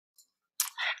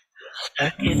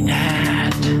Look at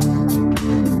that.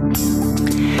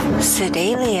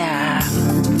 Sedalia.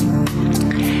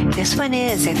 This one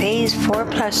is a phase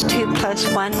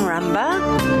 4+2+1 rumba.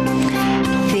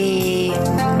 The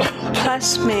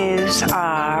plus moves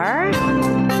are,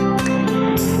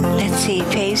 let's see,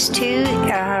 phase 2,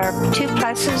 our 2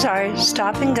 pluses are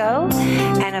stop and go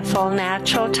and a full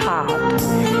natural top.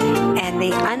 And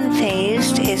the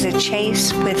unphased is a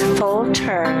chase with full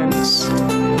turns.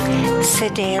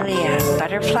 Sedalia,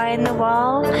 butterfly in the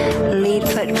wall, lead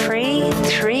foot free,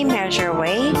 3 measure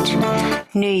weight,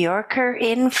 New Yorker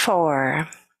in 4.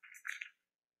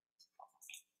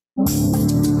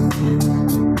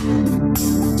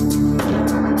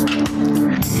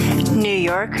 New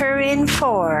Yorker in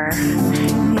 4.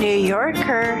 New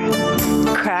Yorker,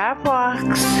 crab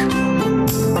walks,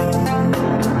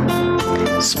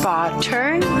 spot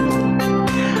turn,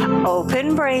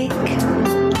 open break,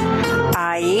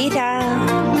 Aida,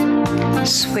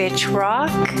 switch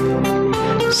rock,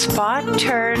 spot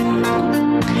turn,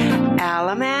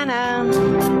 Alamana.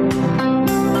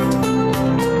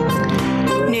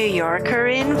 New Yorker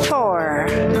in 4.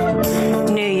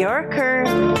 New Yorker,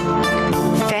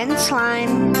 fence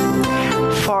line,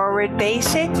 forward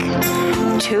basic,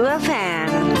 to a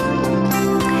fan,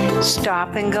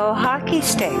 stop and go hockey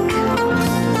stick,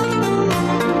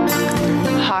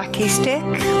 hockey stick,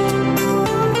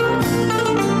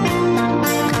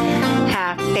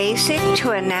 half basic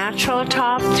to a natural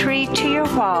top 3 to your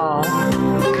wall,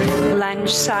 lunge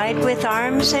side with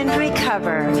arms and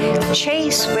recover,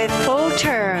 chase with full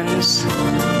turns,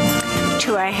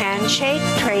 to a handshake,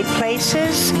 trade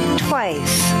places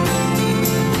twice,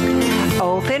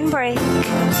 open break,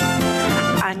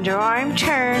 underarm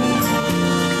turn,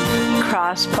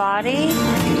 cross body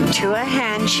to a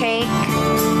handshake,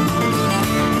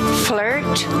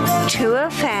 flirt to a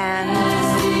fan,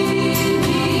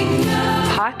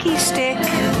 hockey stick,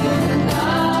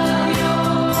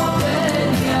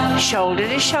 shoulder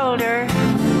to shoulder,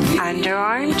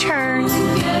 underarm turn,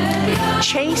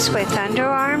 chase with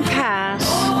underarm pass,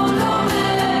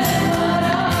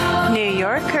 New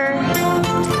Yorker,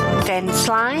 fence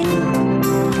line,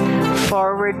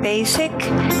 forward basic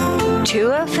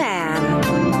to a fan,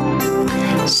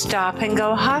 stop and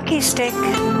go hockey stick,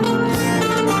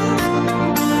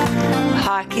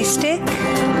 hockey stick,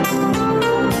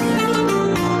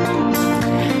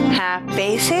 half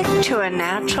basic to a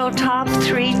natural top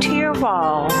 3 to your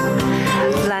wall,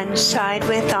 lunge side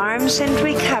with arms and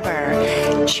recover,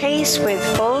 chase with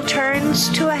full turns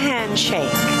to a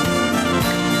handshake,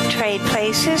 trade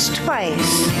places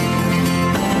twice,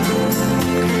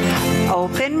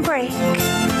 open break,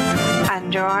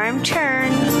 underarm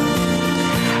turn,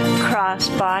 cross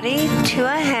body to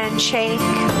a handshake,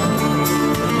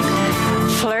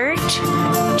 flirt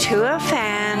to a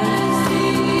fan,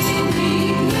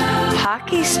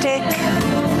 hockey stick,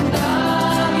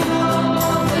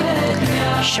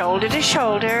 shoulder to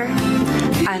shoulder,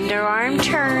 underarm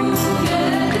turn,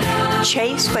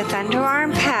 chase with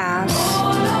underarm pass,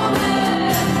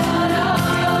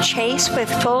 chase with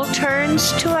full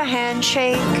turns to a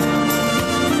handshake,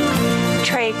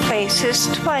 trade places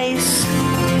twice,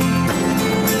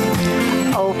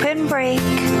 open break,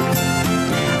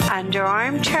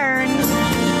 underarm turn,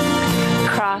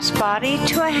 cross body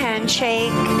to a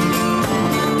handshake,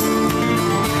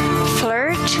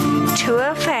 flirt to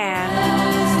a fan,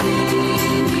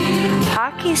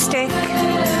 hockey stick,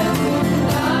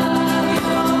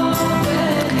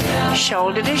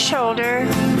 shoulder to shoulder,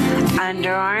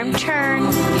 underarm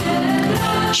turn,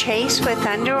 chase with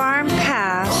underarm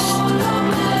pass,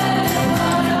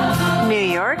 New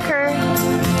Yorker,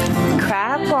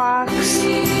 crab walks,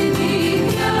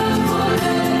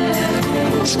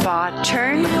 spot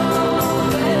turn,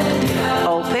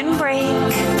 open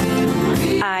break,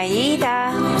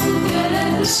 Aida,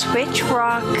 switch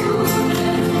rock,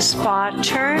 spot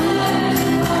turn,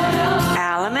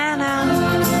 Alamana,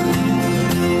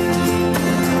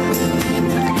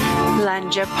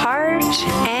 lunge apart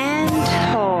and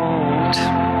hold,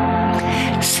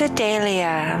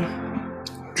 Sedalia.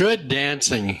 Good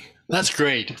dancing. That's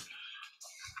great.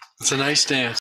 It's a nice dance.